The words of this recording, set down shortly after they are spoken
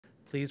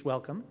Please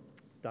welcome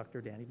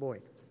Dr. Danny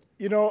Boyd.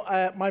 You know,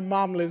 my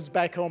mom lives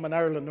back home in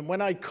Ireland, and when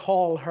I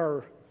call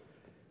her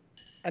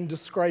and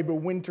describe a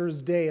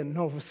winter's day in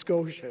Nova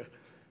Scotia,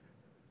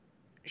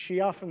 she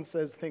often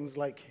says things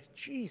like,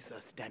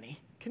 "Jesus,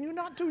 Danny, can you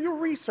not do your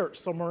research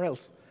somewhere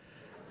else?"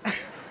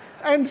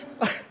 And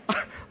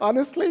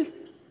honestly,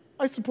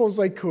 I suppose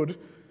I could,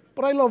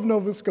 but I love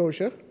Nova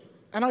Scotia,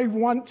 and I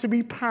want to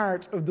be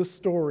part of the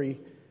story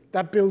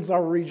that builds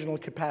our regional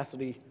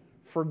capacity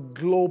for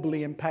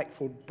globally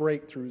impactful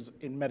breakthroughs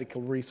in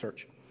medical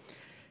research.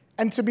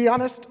 And to be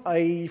honest,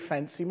 I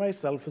fancy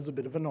myself as a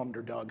bit of an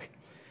underdog.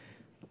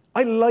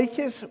 I like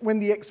it when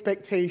the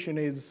expectation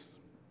is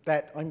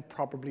that I'm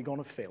probably going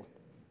to fail.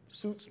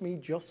 Suits me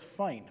just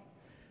fine,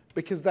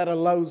 because that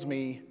allows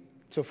me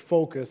to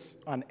focus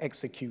on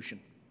execution.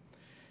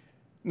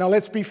 Now,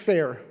 let's be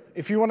fair.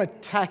 If you want to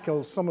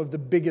tackle some of the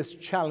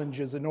biggest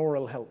challenges in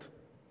oral health,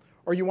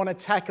 or you want to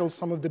tackle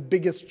some of the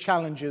biggest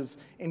challenges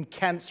in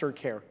cancer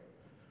care,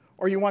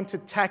 or you want to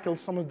tackle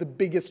some of the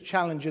biggest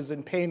challenges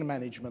in pain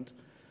management,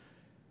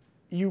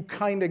 you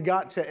kind of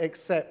got to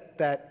accept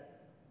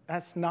that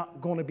that's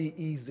not going to be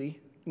easy,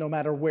 no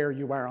matter where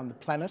you are on the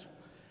planet.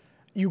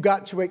 You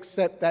got to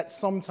accept that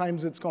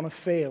sometimes it's going to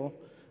fail,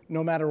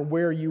 no matter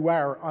where you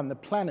are on the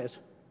planet.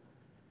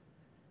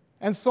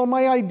 And so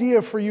my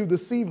idea for you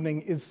this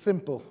evening is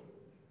simple.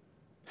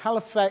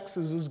 Halifax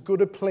is as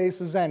good a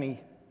place as any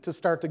to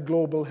start a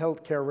global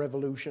healthcare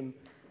revolution,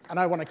 and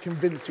I want to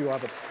convince you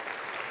of it.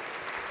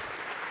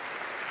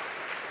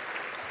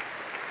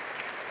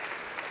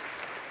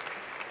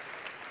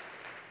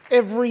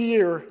 Every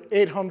year,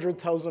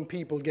 800,000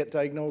 people get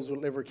diagnosed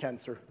with liver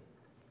cancer.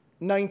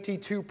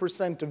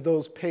 92% of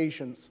those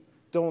patients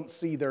don't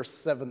see their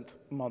 7th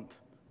month.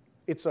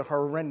 It's a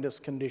horrendous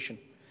condition.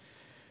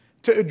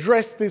 To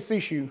address this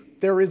issue,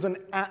 there is an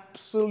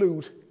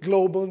absolute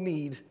global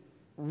need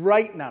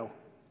right now,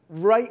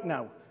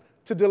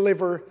 to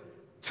deliver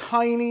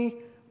tiny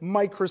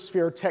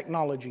microsphere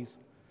technologies.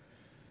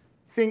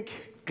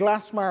 Think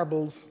glass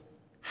marbles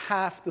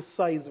half the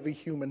size of a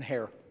human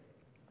hair.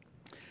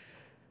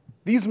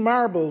 These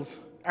marbles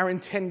are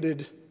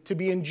intended to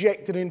be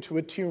injected into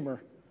a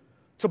tumor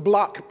to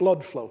block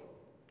blood flow,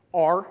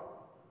 or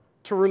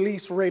to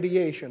release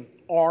radiation,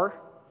 or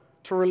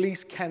to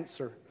release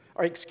to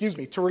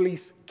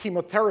release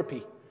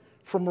chemotherapy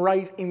from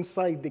right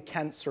inside the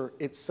cancer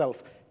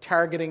itself,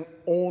 targeting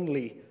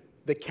only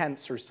the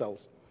cancer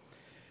cells.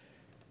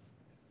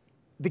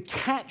 The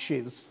catch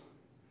is,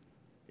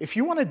 if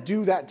you want to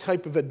do that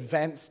type of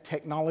advanced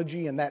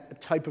technology and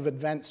that type of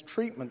advanced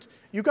treatment,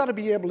 you've got to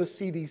be able to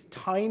see these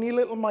tiny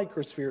little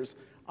microspheres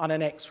on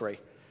an X-ray.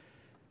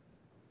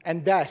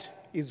 And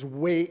that is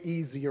way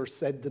easier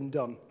said than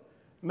done.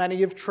 Many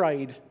have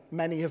tried,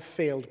 many have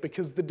failed,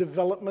 because the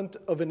development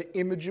of an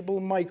imageable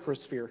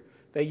microsphere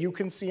that you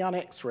can see on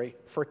X-ray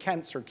for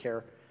cancer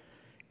care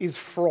is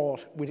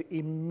fraught with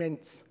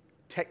immense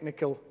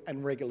technical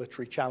and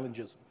regulatory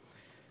challenges.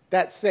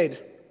 That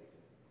said,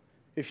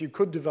 if you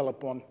could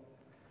develop one,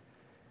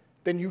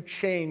 then you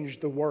change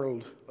the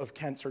world of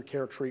cancer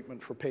care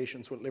treatment for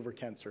patients with liver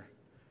cancer.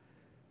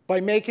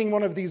 By making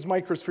one of these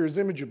microspheres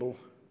imageable,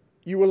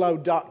 you allow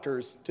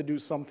doctors to do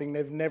something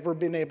they've never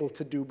been able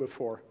to do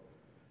before: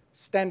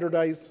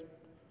 standardize,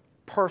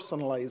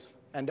 personalize,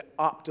 and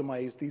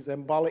optimize these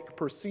embolic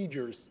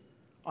procedures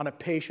on a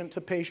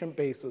patient-to-patient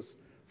basis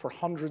for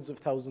hundreds of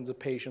thousands of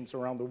patients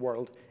around the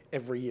world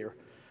every year.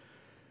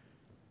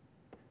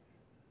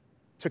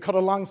 To cut a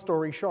long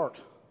story short,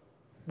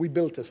 we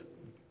built it.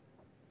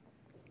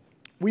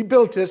 We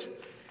built it,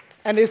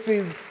 and this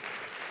is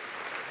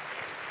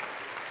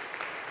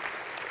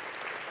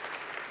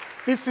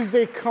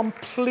a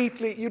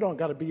completely, you don't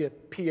got to be a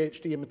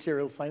PhD in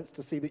material science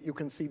to see that you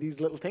can see these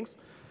little things.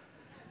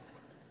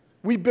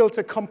 We built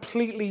a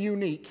completely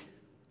unique,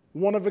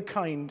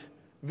 one-of-a-kind,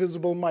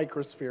 visible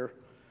microsphere,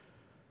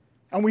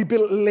 and we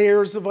built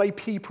layers of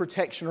IP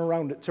protection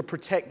around it to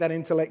protect that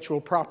intellectual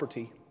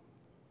property.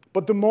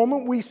 But the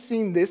moment we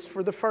seen this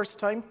for the first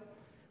time,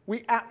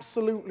 we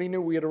absolutely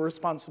knew we had a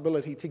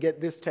responsibility to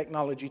get this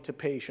technology to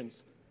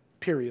patients,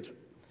 period.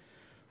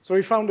 So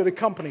we founded a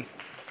company.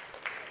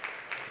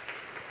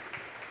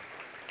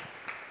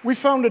 We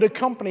founded a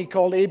company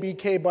called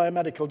ABK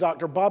Biomedical,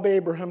 Dr. Bob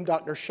Abraham,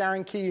 Dr.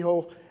 Sharon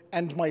Kehoe,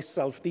 and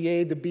myself, the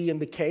A, the B, and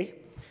the K.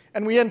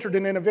 And we entered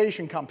an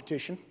innovation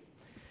competition.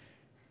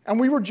 And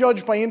we were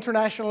judged by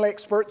international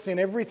experts in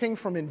everything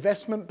from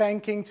investment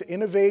banking to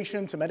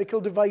innovation to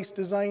medical device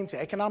design to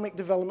economic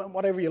development,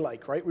 whatever you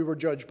like, right? We were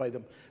judged by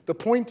them. The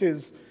point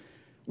is,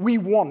 we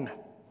won.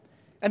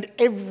 And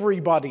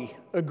everybody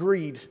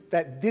agreed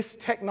that this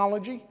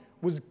technology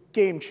was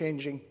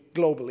game-changing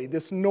globally.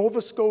 This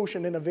Nova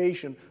Scotian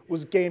innovation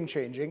was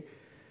game-changing.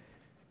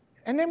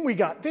 And then we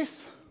got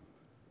this.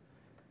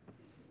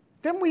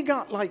 Then we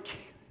got, like,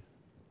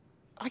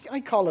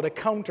 I call it a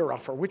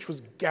counteroffer, which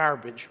was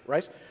garbage,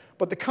 right?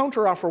 But the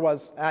counteroffer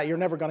was, you're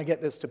never going to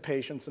get this to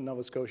patients in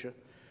Nova Scotia.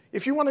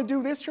 If you want to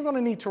do this, you're going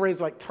to need to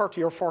raise like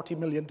 $30 or $40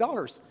 million.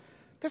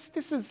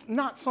 This is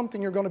not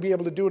something you're going to be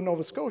able to do in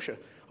Nova Scotia.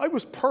 I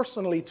was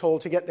personally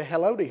told to get the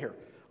hell out of here.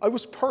 I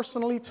was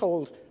personally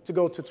told to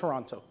go to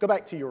Toronto, go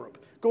back to Europe,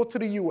 go to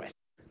the US,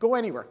 go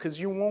anywhere, because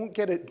you won't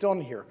get it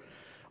done here.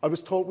 I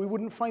was told we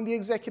wouldn't find the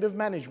executive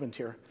management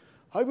here.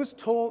 I was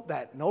told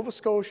that Nova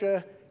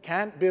Scotia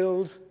can't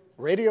build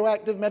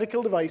radioactive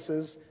medical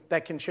devices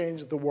that can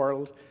change the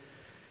world.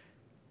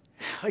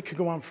 I could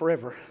go on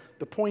forever.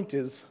 The point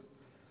is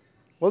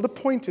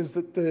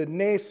that the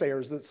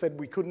naysayers that said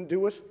we couldn't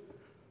do it,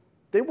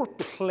 they were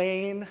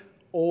plain,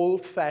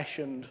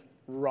 old-fashioned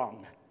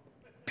wrong,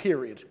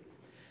 period.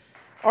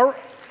 Our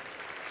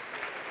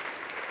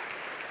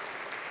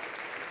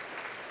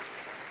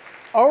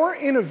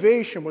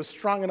innovation was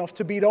strong enough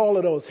to beat all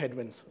of those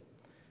headwinds.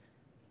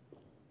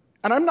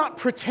 And I'm not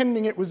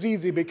pretending it was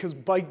easy, because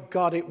by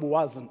God it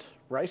wasn't,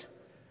 right?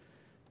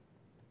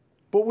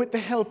 But with the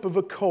help of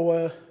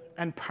ACOA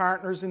and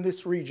partners in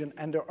this region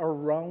and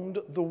around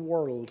the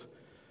world,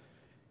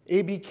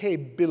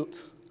 ABK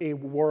built a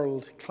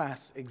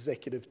world-class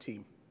executive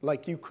team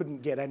like you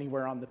couldn't get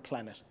anywhere on the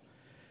planet.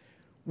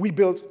 We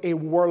built a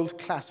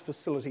world-class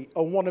facility,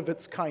 a one of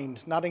its kind,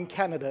 not in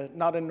Canada,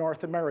 not in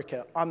North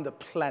America, on the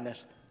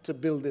planet, to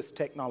build this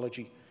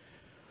technology.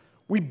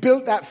 We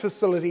built that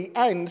facility,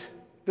 and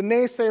the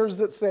naysayers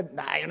that said,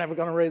 nah, you're never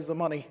going to raise the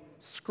money,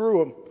 screw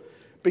them,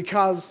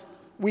 because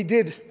we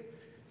did.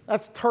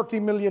 That's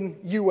 30 million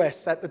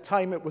US. At the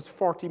time, it was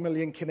 40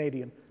 million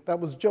Canadian. That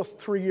was just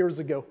 3 years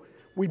ago.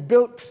 We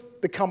built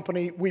the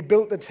company, we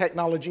built the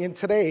technology, and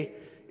today,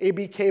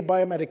 ABK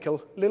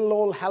Biomedical, little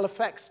old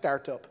Halifax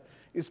startup,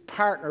 is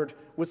partnered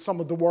with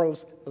some of the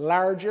world's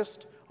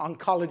largest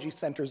oncology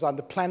centers on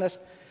the planet,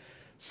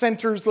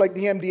 centers like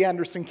the MD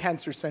Anderson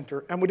Cancer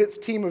Center, and with its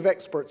team of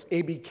experts,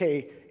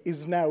 ABK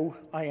is now,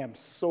 I am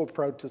so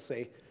proud to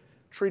say,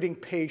 treating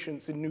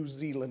patients in New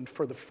Zealand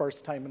for the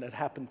first time, and it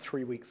happened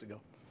 3 weeks ago.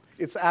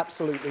 It's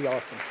absolutely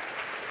awesome.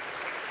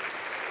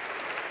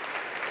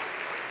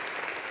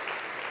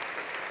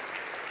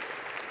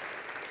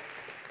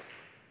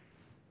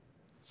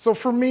 So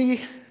for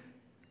me,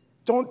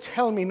 don't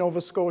tell me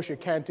Nova Scotia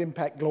can't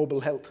impact global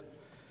health.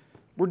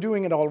 We're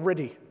doing it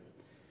already.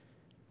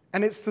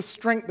 And it's the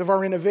strength of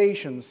our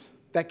innovations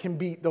that can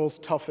beat those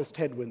toughest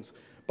headwinds.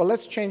 But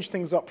let's change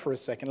things up for a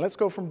second. Let's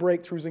go from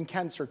breakthroughs in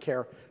cancer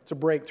care to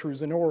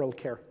breakthroughs in oral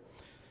care.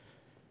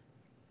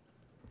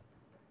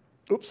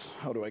 Oops,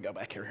 how do I go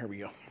back here? Here we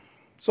go.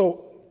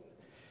 So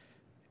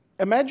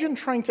imagine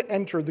trying to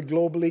enter the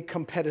globally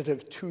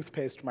competitive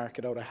toothpaste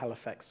market out of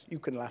Halifax. You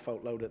can laugh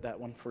out loud at that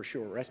one for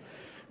sure, right?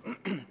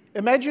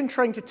 Imagine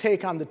trying to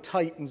take on the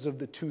titans of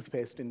the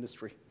toothpaste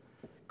industry.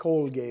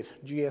 Colgate,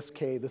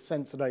 GSK, the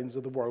Sensodynes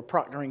of the world,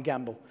 Procter &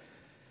 Gamble.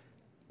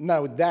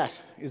 Now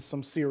that is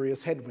some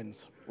serious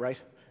headwinds, right?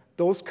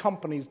 Those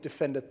companies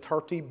defend a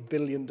 $30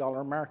 billion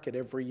market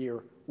every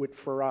year with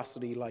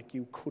ferocity like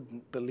you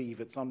couldn't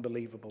believe. It's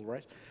unbelievable,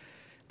 right?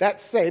 That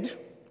said,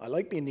 I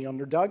like being the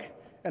underdog,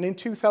 and in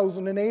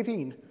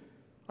 2018,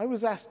 I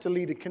was asked to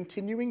lead a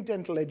continuing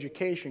dental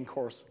education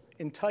course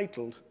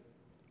entitled,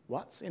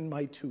 What's in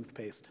My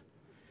Toothpaste?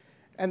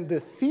 And the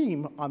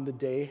theme on the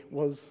day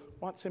was,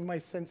 What's in My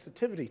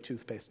sensitivity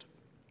toothpaste?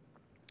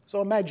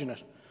 So imagine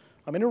it.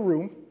 I'm in a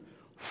room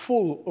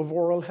full of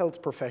oral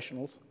health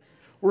professionals.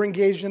 We're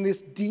engaged in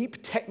this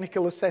deep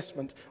technical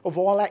assessment of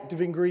all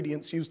active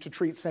ingredients used to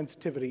treat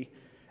sensitivity.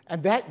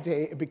 And that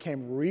day, it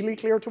became really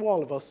clear to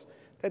all of us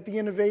that the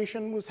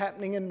innovation was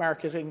happening in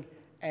marketing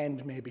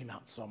and maybe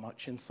not so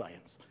much in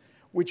science,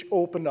 which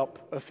opened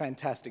up a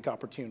fantastic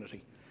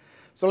opportunity.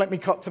 So let me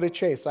cut to the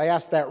chase. I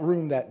asked that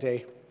room that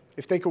day,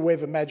 if they could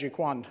wave a magic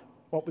wand,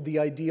 what would the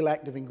ideal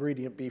active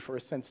ingredient be for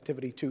a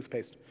sensitivity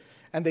toothpaste?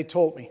 And they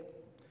told me.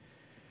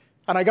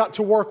 And I got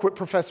to work with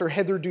Professor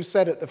Heather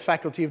Doucette at the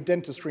Faculty of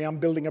Dentistry on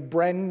building a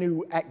brand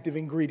new active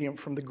ingredient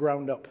from the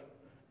ground up.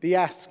 The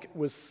ask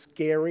was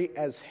scary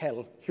as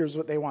hell. Here's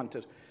what they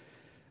wanted.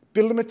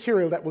 Build a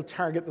material that will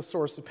target the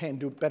source of pain,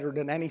 do it better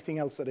than anything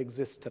else that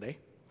exists today.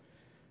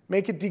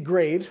 Make it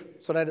degrade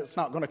so that it's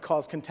not going to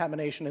cause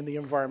contamination in the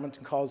environment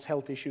and cause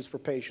health issues for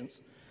patients.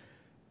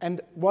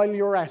 And while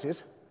you're at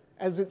it,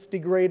 as it's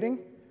degrading,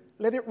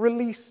 let it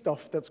release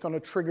stuff that's going to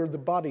trigger the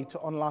body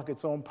to unlock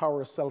its own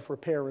power of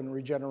self-repair and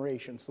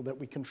regeneration so that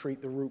we can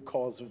treat the root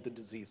cause of the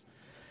disease.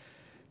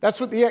 That's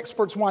what the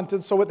experts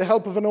wanted, so with the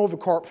help of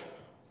Innovacorp,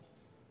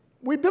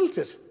 we built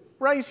it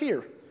right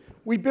here.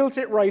 We built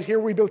it right here.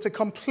 We built a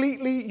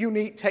completely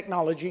unique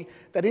technology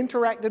that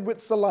interacted with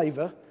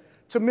saliva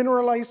to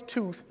mineralize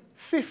tooth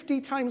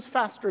 50 times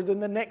faster than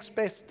the next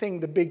best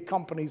thing the big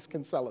companies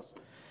can sell us.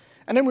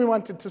 And then we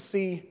wanted to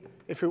see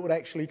if it would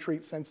actually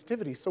treat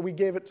sensitivity. So we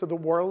gave it to the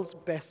world's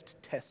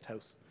best test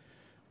house.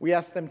 We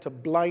asked them to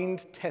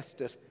blind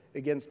test it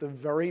against the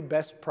very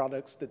best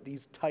products that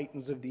these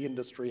titans of the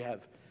industry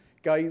have.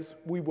 Guys,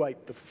 we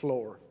wiped the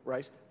floor,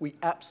 right? We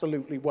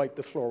absolutely wiped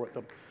the floor with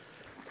them.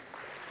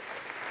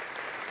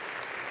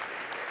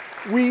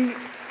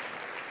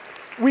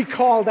 We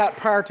call that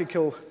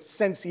particle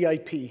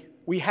SensiIP.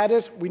 We had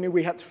it. We knew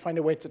we had to find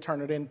a way to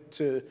turn it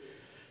into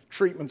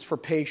treatments for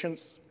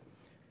patients.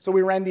 So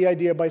we ran the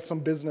idea by some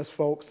business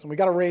folks, and we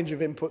got a range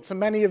of inputs, and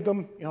many of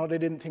them, they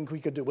didn't think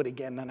we could do it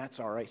again, and that's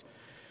all right.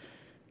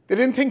 They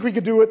didn't think we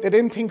could do it. They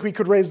didn't think we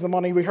could raise the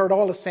money. We heard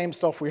all the same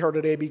stuff we heard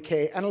at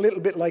ABK, and a little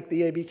bit like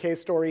the ABK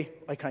story,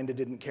 I kind of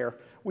didn't care.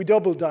 We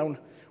doubled down.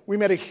 We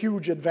made a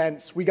huge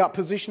advance. We got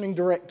positioning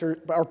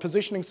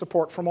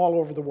support from all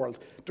over the world.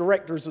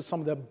 Directors of some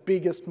of the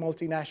biggest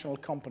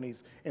multinational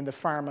companies in the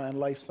pharma and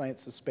life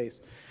sciences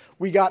space.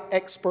 We got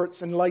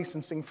experts in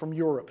licensing from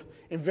Europe,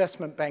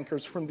 investment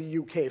bankers from the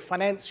UK,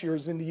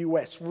 financiers in the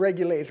US,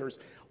 regulators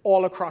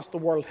all across the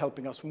world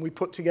helping us when we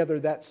put together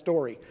that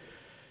story.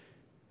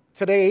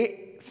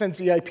 Today,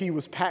 Sensi IP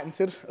was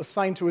patented,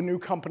 assigned to a new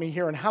company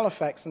here in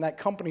Halifax, and that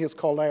company is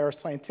called IR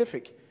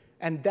Scientific.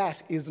 And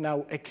that is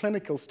now a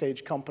clinical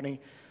stage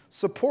company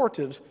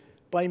supported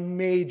by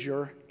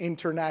major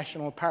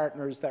international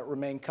partners that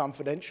remain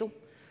confidential,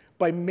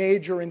 by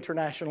major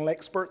international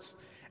experts,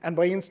 and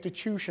by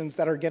institutions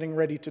that are getting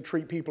ready to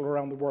treat people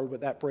around the world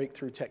with that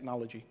breakthrough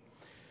technology.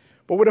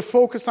 But with a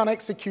focus on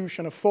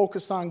execution, a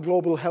focus on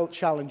global health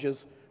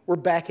challenges, we're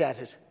back at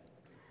it.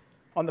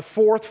 On the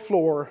 4th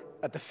floor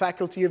at the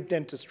Faculty of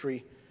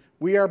Dentistry,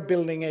 we are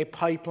building a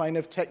pipeline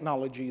of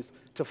technologies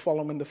to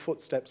follow in the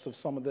footsteps of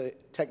some of the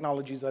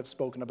technologies I've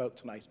spoken about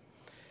tonight.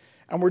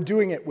 And we're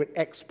doing it with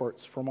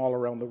experts from all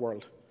around the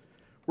world.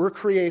 We're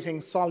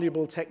creating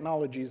soluble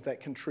technologies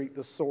that can treat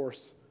the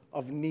source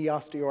of knee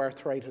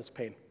osteoarthritis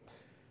pain.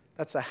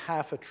 That's a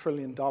 $500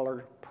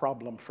 billion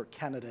problem for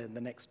Canada in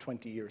the next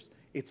 20 years.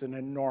 It's an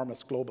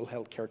enormous global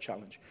healthcare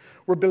challenge.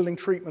 We're building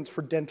treatments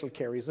for dental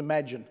caries.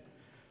 Imagine,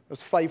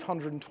 there's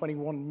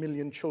 521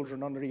 million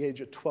children under the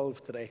age of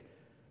 12 today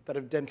that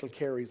have dental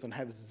caries and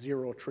have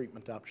 0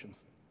 treatment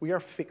options. We are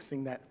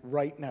fixing that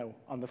right now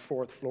on the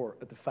 4th floor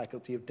at the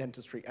Faculty of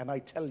Dentistry, and I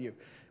tell you,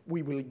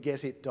 we will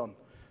get it done,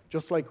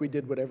 just like we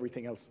did with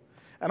everything else.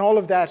 And all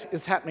of that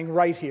is happening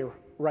right here,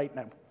 right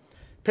now.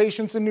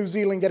 Patients in New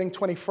Zealand getting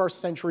 21st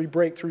century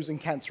breakthroughs in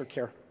cancer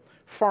care.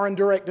 Foreign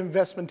direct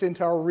investment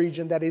into our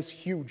region that is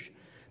huge.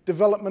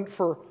 Development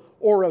for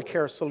oral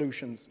care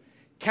solutions,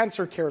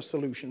 cancer care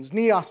solutions,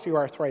 knee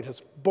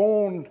osteoarthritis,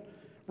 bone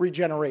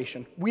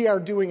regeneration. We are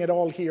doing it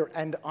all here,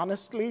 and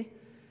honestly,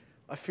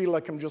 I feel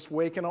like I'm just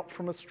waking up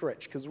from a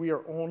stretch because we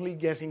are only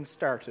getting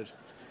started.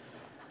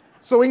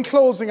 So in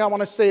closing, I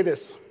want to say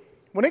this.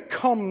 When it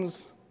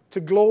comes to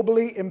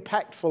globally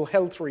impactful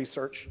health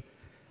research,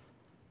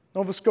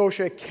 Nova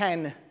Scotia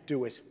can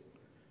do it.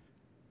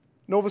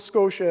 Nova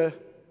Scotia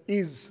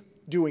is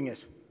doing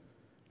it.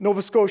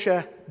 Nova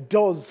Scotia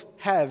does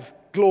have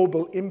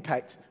global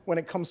impact when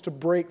it comes to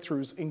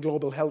breakthroughs in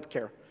global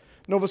healthcare.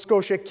 Nova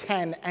Scotia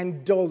can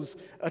and does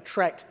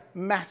attract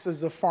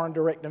masses of foreign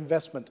direct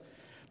investment.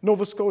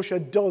 Nova Scotia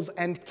does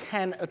and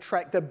can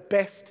attract the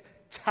best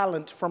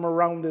talent from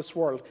around this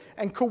world.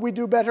 And could we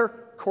do better?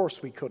 Of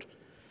course we could.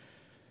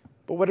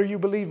 But whether you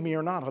believe me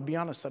or not, I'll be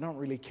honest, I don't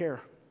really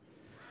care.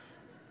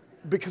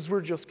 Because we're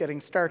just getting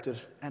started,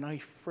 and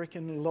I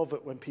freaking love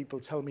it when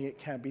people tell me it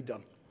can't be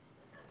done.